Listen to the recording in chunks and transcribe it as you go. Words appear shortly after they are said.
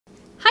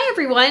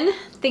everyone,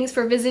 thanks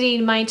for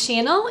visiting my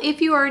channel. If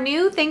you are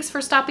new, thanks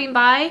for stopping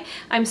by.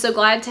 I'm so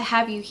glad to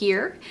have you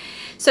here.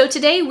 So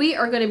today we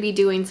are going to be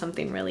doing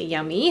something really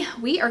yummy.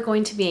 We are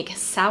going to make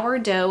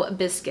sourdough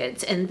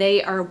biscuits, and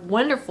they are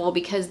wonderful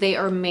because they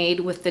are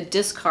made with the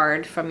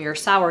discard from your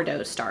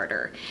sourdough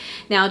starter.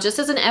 Now, just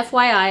as an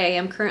FYI, I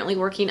am currently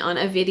working on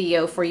a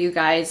video for you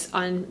guys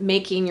on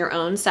making your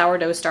own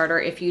sourdough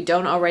starter if you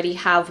don't already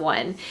have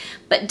one.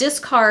 But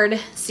discard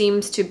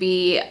seems to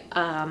be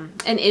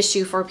an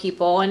issue for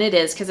people, and it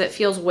is because it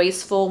feels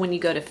wasteful when you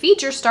go to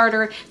feed your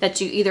starter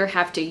that you either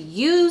have to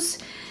use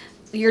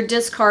your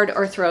discard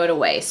or throw it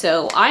away.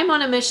 So I'm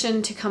on a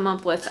mission to come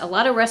up with a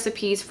lot of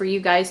recipes for you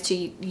guys to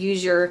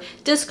use your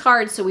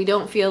discard so we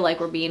don't feel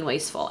like we're being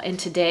wasteful. And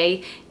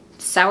today,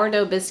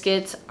 sourdough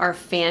biscuits are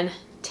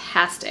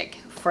fantastic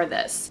for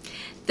this.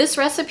 This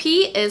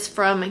recipe is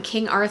from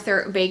King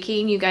Arthur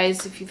Baking. You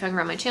guys, if you've hung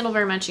around my channel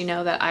very much, you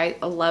know that I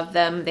love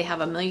them. They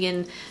have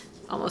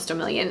almost a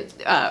million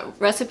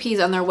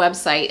recipes on their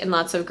website and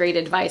lots of great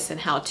advice and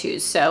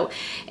how-tos. So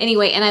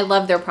anyway, and I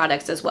love their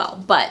products as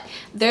well. But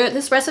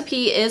this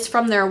recipe is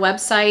from their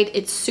website.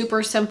 It's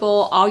super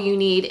simple. All you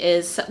need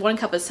is 1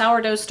 cup of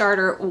sourdough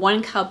starter,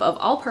 1 cup of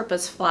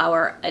all-purpose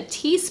flour, a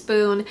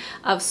teaspoon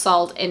of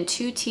salt, and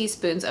 2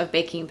 teaspoons of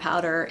baking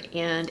powder,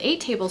 and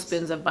 8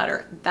 tablespoons of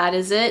butter. That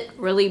is it.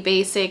 Really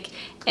basic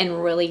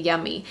and really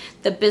yummy.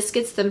 The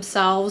biscuits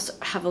themselves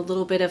have a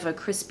little bit of a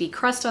crispy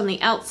crust on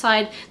the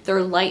outside.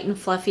 They're light and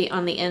fluffy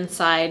on the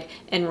inside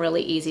and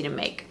really easy to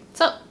make.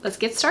 So let's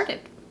get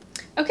started.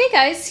 Okay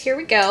guys, here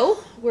we go.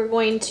 We're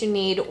going to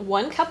need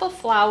 1 cup of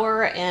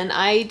flour, and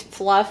I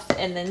fluff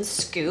and then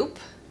scoop.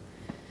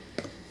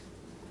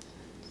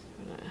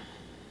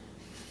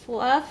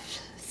 Fluff,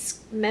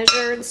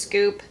 measure and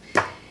scoop,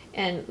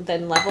 and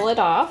then level it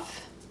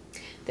off.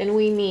 Then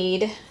we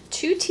need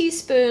 2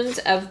 teaspoons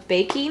of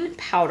baking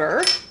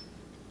powder.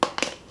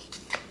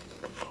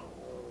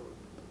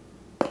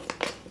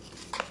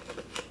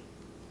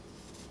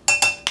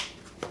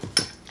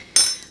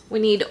 We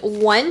need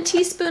 1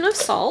 teaspoon of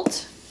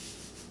salt.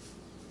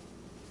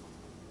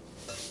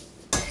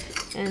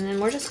 And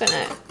then we're just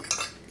gonna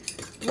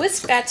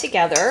whisk that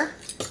together.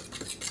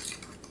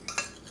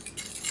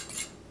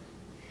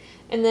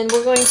 And then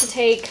we're going to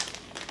take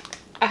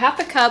a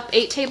 1/2 cup,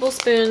 8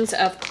 tablespoons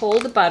of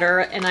cold butter,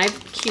 and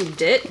I've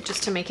cubed it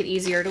just to make it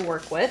easier to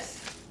work with.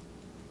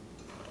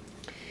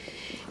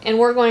 And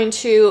we're going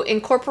to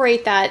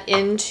incorporate that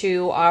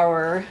into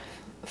our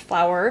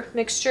flour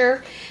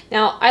mixture.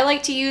 Now, I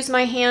like to use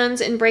my hands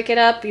and break it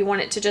up. You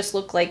want it to just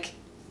look like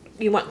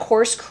you want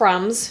coarse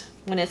crumbs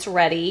when it's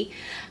ready.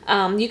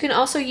 You can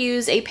also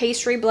use a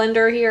pastry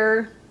blender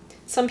here.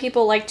 Some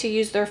people like to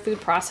use their food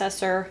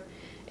processor.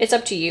 It's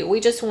up to you. We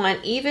just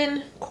want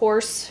even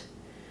coarse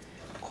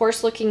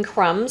looking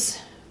crumbs.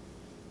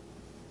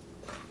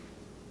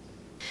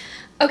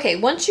 Okay,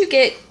 once you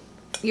get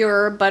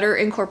your butter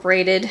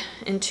incorporated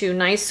into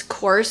nice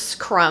coarse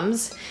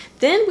crumbs,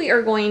 then we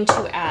are going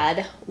to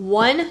add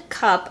 1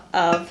 cup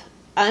of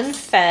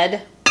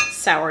unfed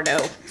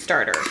sourdough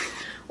starter,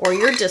 or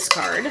your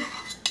discard.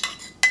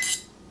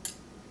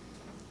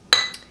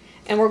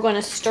 And we're going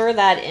to stir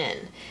that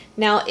in.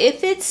 Now,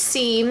 if it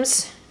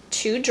seems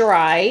too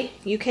dry,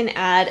 you can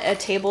add a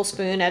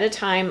tablespoon at a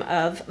time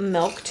of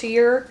milk to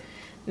your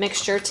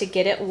mixture to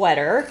get it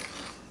wetter.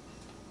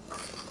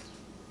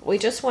 We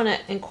just want to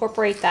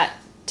incorporate that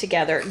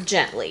together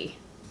gently.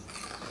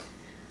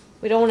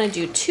 We don't want to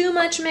do too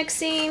much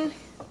mixing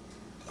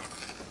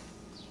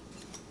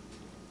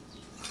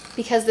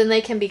because then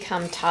they can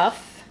become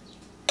tough.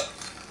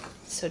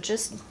 So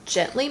just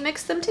gently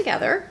mix them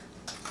together.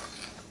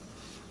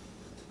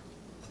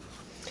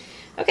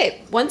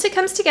 Okay, once it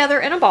comes together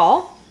in a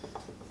ball,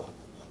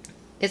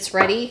 it's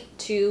ready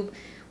to,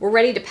 we're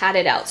ready to pat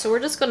it out. So we're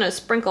just going to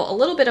sprinkle a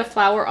little bit of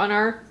flour on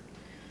our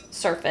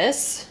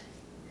surface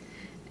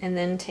and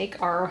then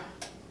take our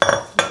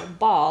little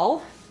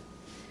ball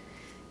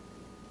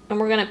and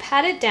we're going to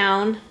pat it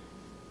down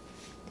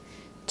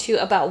to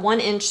about 1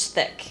 inch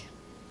thick.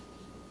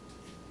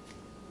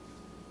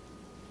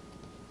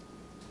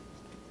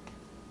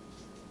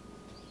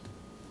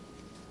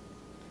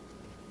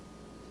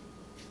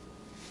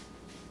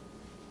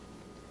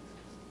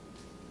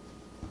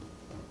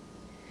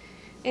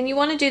 And you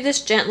want to do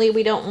this gently.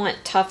 We don't want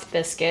tough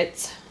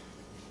biscuits.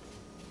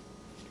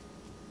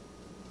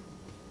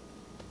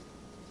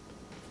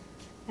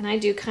 And I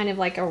do kind of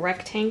like a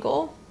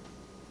rectangle.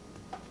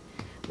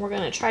 We're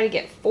going to try to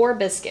get 4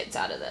 biscuits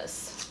out of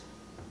this.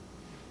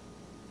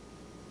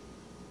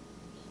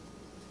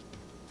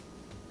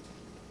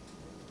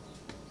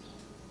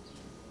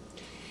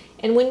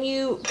 And when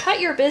you cut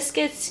your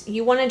biscuits,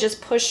 you want to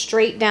just push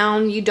straight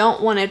down. You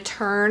don't want to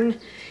turn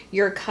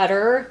your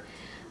cutter.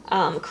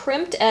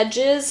 Crimped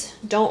edges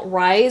don't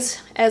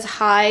rise as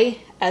high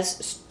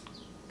as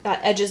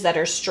edges that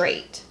are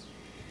straight.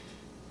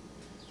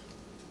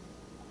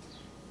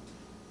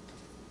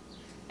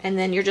 And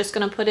then you're just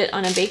going to put it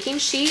on a baking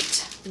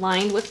sheet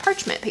lined with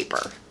parchment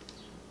paper.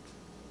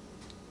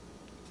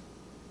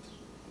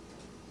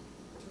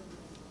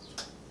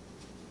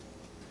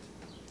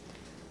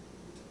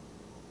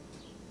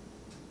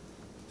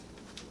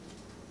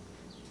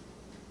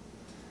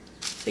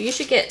 So you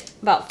should get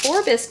about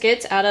 4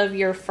 biscuits out of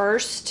your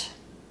first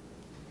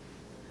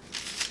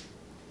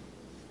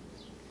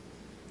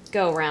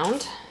go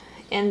round.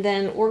 And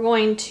then we're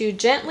going to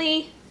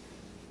gently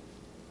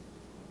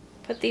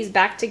put these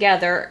back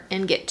together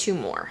and get 2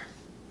 more.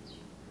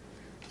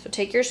 So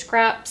take your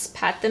scraps,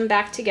 pat them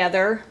back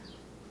together.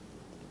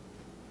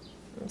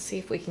 We'll see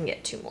if we can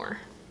get 2 more.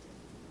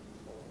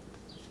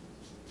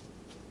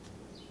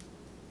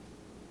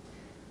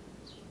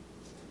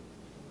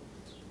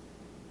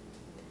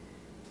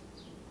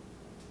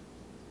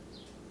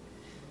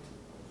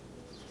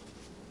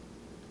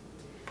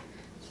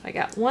 So I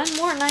got 1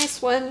 more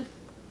nice one.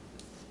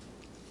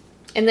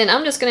 And then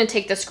I'm just going to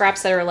take the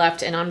scraps that are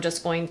left and I'm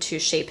just going to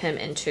shape him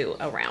into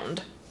a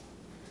round.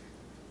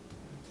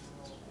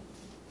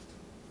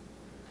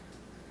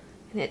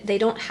 And they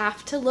don't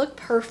have to look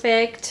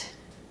perfect.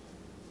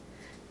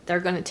 They're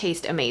going to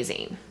taste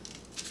amazing.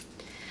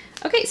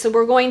 Okay, so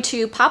we're going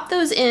to pop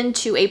those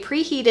into a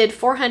preheated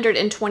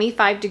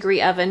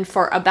 425-degree oven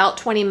for about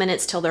 20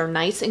 minutes till they're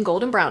nice and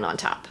golden brown on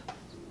top.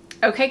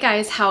 Okay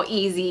guys, how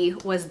easy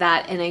was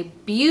that, and a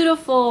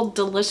beautiful,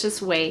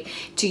 delicious way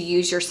to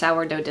use your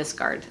sourdough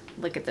discard.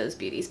 Look at those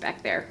beauties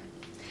back there.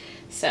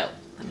 So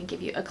let me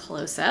give you a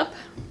close-up.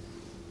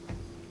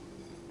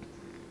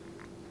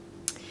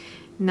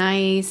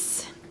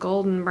 Nice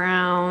golden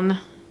brown,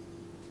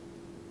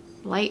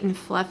 light and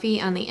fluffy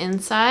on the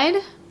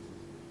inside.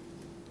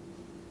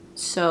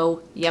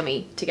 So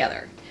yummy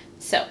together.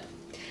 So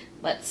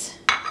let's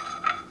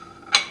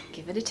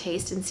give it a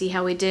taste and see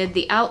how we did.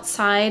 The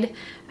outside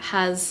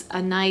has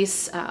a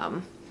nice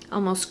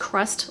almost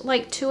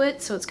crust-like to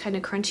it, so it's kind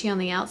of crunchy on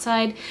the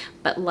outside,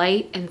 but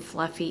light and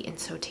fluffy and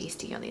so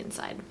tasty on the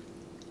inside.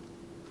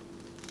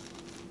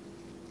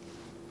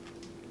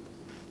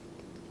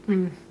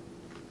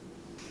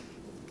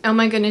 Oh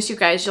my goodness, you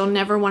guys, you'll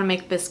never want to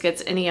make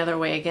biscuits any other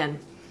way again.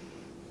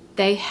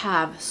 They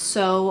have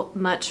so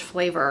much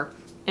flavor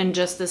and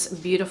just this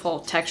beautiful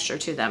texture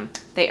to them.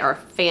 They are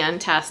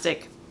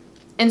fantastic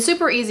and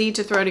super easy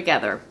to throw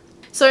together.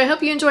 So I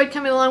hope you enjoyed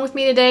coming along with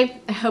me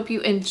today. I hope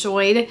you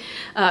enjoyed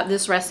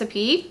this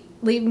recipe.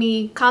 Leave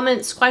me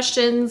comments,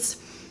 questions,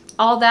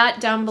 all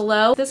that down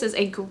below. This is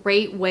a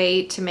great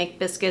way to make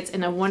biscuits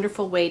and a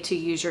wonderful way to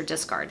use your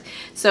discard.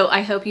 So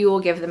I hope you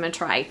will give them a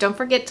try. Don't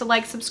forget to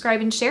like,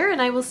 subscribe, and share,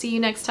 and I will see you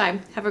next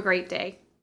time. Have a great day.